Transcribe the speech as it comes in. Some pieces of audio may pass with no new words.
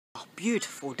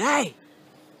beautiful day.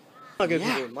 Hello good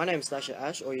people, my name is Slasher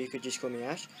Ash, or you could just call me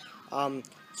Ash.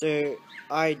 So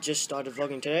I just started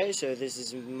vlogging today, so this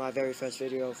is my very first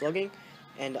video of vlogging,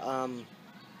 and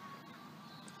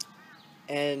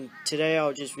today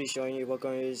I'll just be showing you what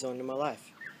goes on in my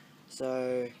life.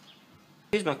 So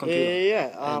Here's my computer.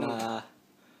 Yeah.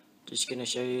 Just gonna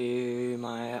show you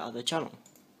my other channel.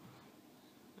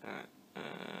 Alright,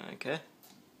 okay.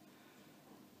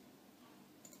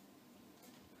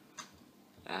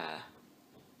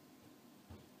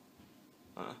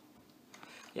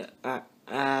 Yeah, alright.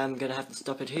 I'm gonna have to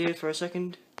stop it here for a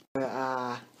second.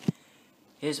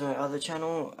 Here's my other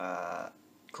channel,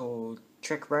 called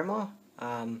Trick Roma.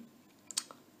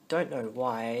 Don't know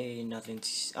why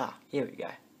nothing's, here we go.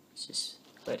 It's just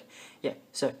weird. Yeah,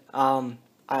 so,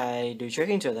 I do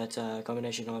tricking, so that's a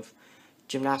combination of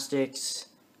gymnastics,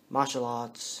 martial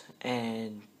arts,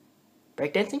 and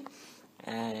breakdancing.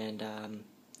 And,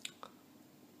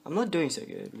 I'm not doing so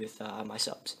good with, my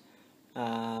subs.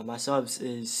 My subs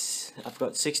is, I've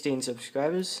got 16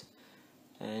 subscribers,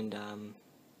 and,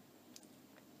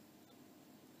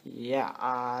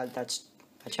 yeah, that's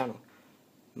my channel.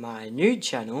 My new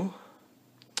channel,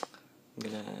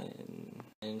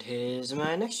 and here's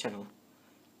my next channel.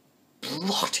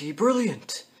 Bloody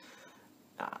brilliant!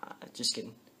 Just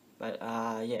kidding. But,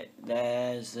 yeah,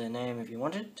 there's the name if you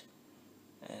want it.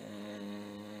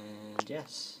 And,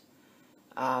 yes.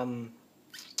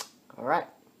 Alright.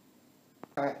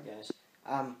 Alright, guys.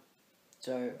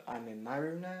 So, I'm in my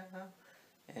room now,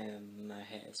 and my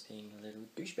hair is being a little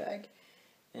douchebag.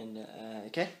 And,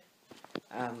 okay.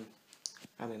 I'm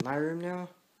in my room now.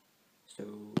 So,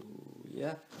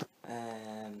 yeah.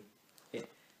 Yeah.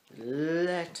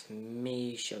 Let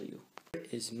me show you. Here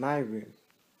is my room.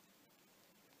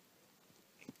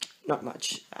 Not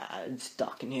much. It's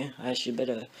dark in here. I should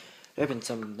better open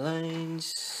some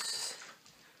blinds.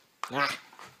 God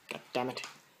damn it.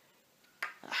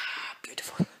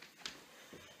 Beautiful.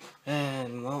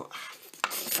 And, well,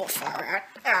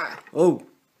 oh.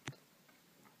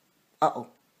 Uh-oh.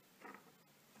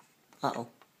 Uh-oh.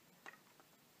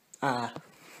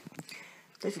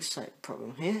 There's a slight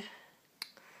problem here.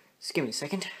 Just give me a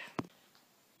second.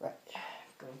 Right,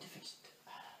 going to fix it.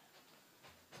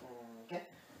 Okay.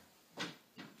 So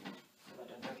I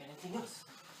don't break anything else.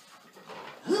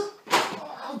 Oh, I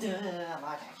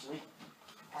might actually.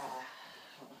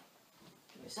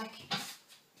 Give me a sec.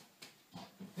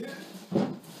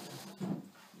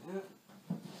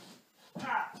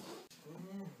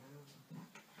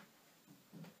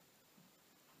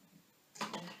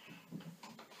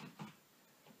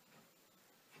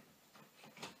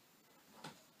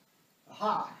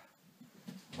 Aha!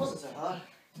 Wasn't so hard.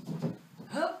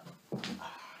 Huh?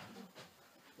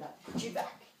 Now put you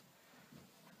back.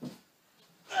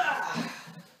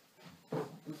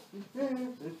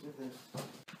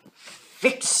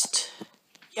 Fixed.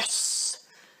 Yes.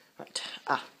 Right.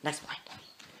 Next one.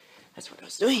 That's what I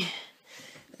was doing.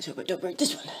 Let's hope I don't break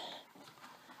this one.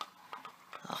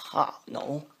 Aha.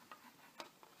 No.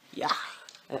 Yeah.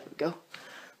 There we go.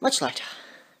 Much lighter.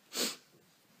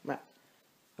 Right.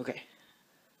 Okay.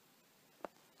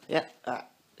 Yeah,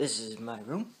 this is my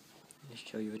room. Let me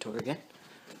show you a tour again.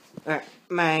 Alright,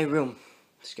 my room.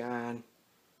 It's gone.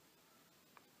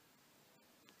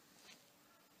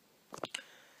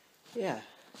 Yeah,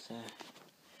 so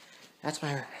that's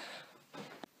my room.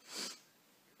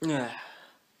 Yeah.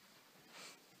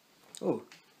 Oh.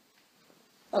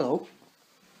 Hello.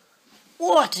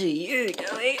 What are you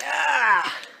doing?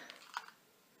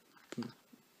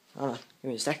 Hold on, give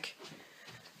me a sec.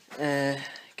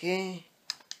 Okay.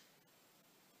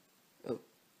 Oh.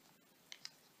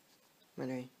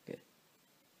 Mandarin, good.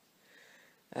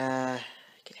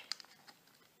 Okay.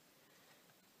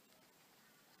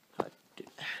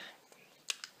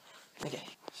 Okay,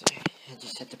 so I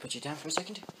just had to put you down for a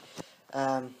second.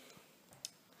 Right.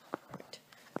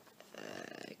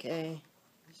 Okay.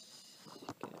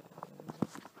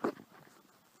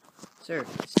 So,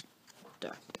 it's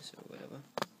darkness or whatever.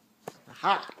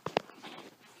 Aha!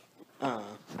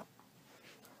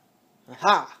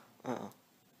 Aha!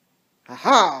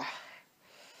 Aha!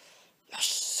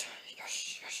 Yes!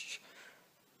 Yes, yes.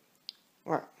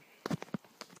 Alright.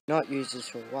 Not used this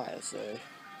for a while, so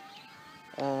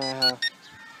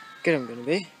good I'm gonna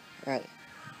be. Alright.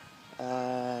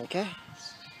 Okay.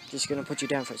 Just gonna put you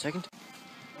down for a second.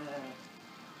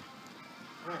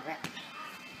 Alright.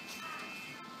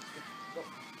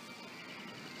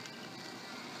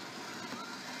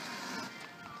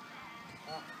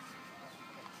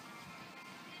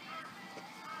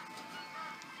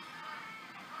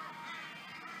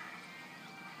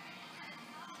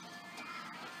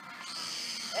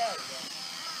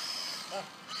 Let's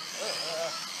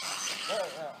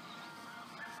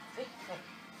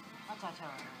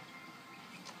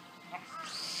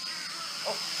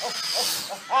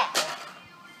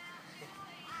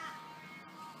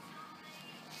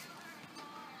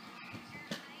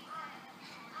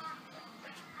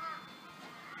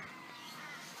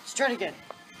try it again.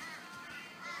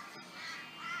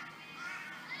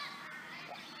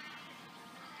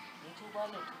 Little by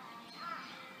little.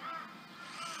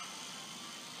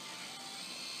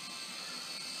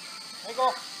 There you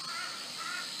go.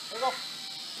 There you go.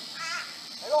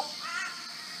 There you go. Uh-oh.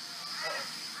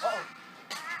 Uh-oh.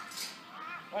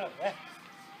 Right over there.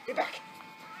 Get back.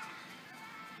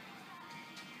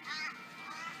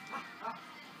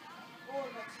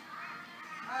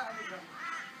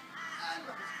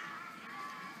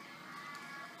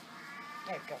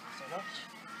 There you go. So much.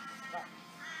 Right.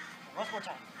 One more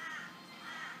time.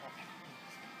 Okay.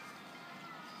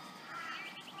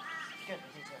 Good.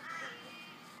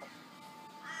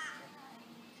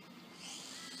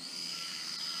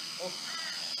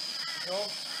 Go. No.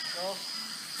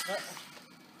 What?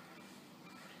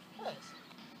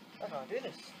 I can't do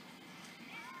this.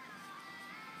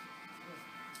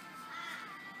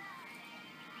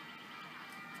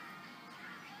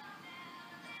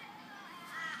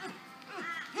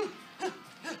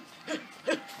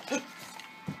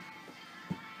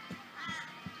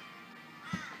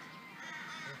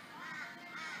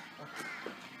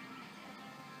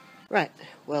 Right,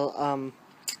 well,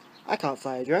 I can't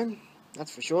fly a drone,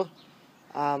 that's for sure,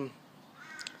 so I'm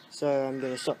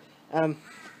gonna stop,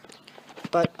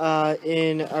 but,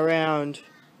 in around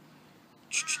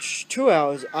 2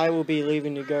 hours, I will be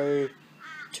leaving to go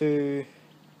to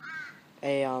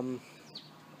a,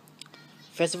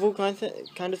 festival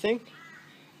kind of thing,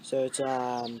 so it's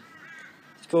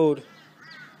called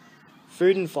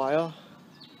Food and Fire,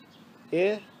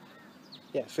 here,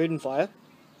 yeah, Food and Fire,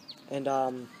 and,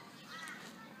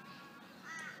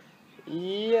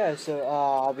 yeah, so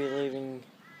I'll be leaving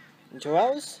in 2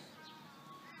 hours.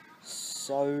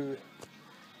 So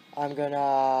I'm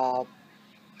gonna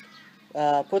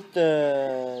put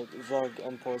the vlog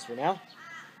on pause for now.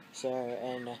 So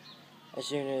and as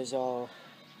soon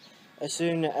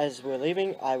as we're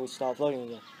leaving, I will start vlogging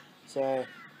again. So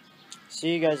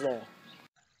see you guys later.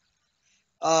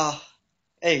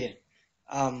 Again,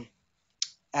 I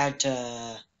had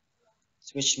to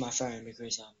switch to my phone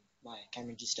because my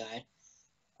camera just died.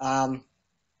 I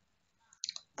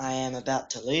am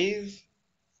about to leave,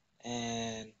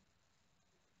 and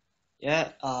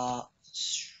yeah,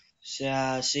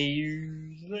 so see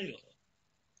you later.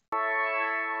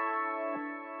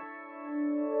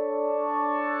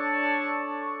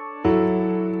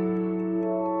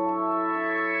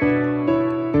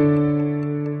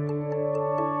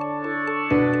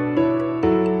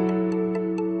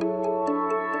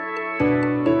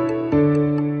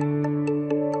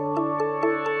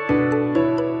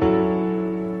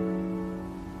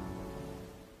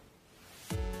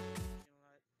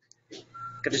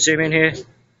 Got to zoom in here.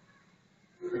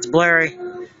 It's blurry.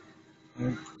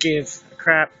 Give a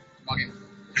crap. Mug him.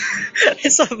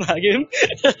 It's not mug him.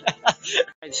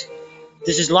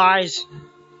 This is lies.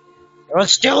 You're on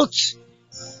stilts.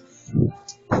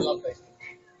 I love Facebook.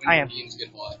 I am. Beans get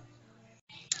high.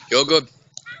 You're good.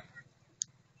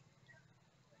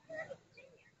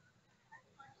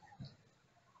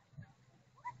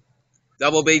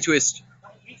 Double B twist.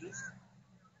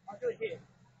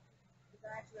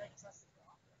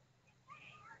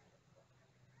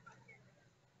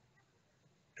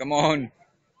 Come on.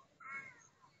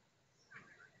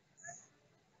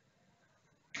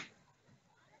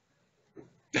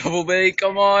 Double B,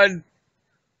 come on.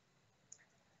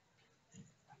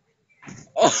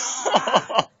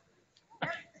 Oh.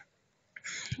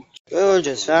 We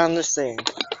just found this thing.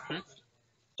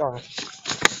 Darn.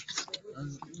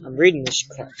 I'm reading this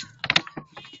crap.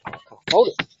 Hold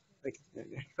it. Wait, there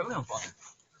you Put me on fire.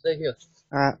 Stay here.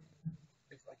 go. Alright.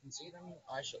 If I can see them,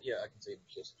 I shall. Yeah, I can see them.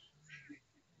 Just.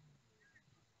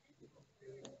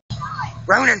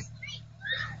 Ronan!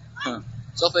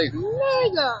 Sophie.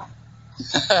 Nigga.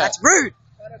 That's rude!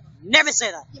 Never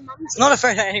say that. It's not a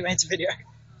photo anyway, it's a video.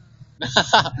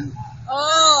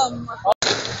 Oh my God.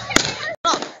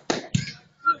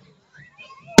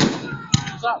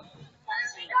 What's up?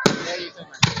 Yeah, you can.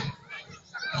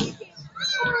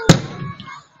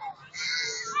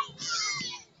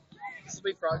 This will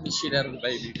be frightening the shit out of the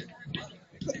baby.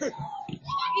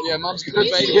 Yeah, Mum's got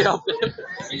a baby up there.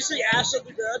 You see Ash at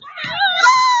the bed?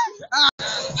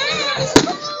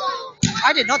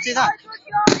 I did not do that.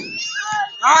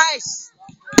 Nice!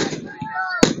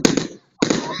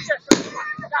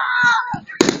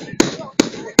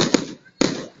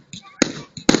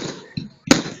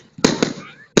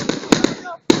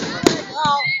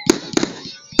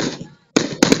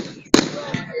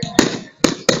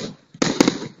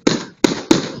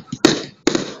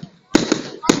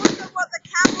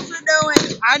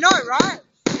 I know, right?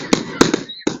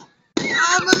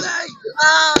 I'm a leg.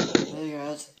 Hey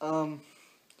guys,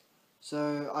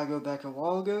 so I got back a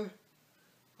while ago.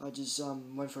 I just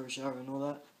went for a shower and all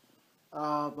that.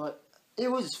 But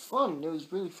it was fun. It was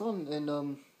really fun,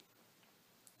 and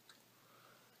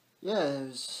yeah, it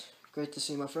was great to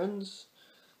see my friends,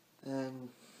 and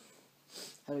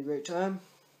had a great time.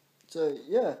 So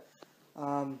yeah,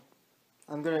 I'm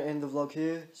gonna end the vlog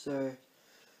here. So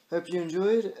hope you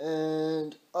enjoyed,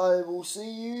 and I will see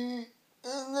you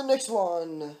in the next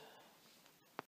one.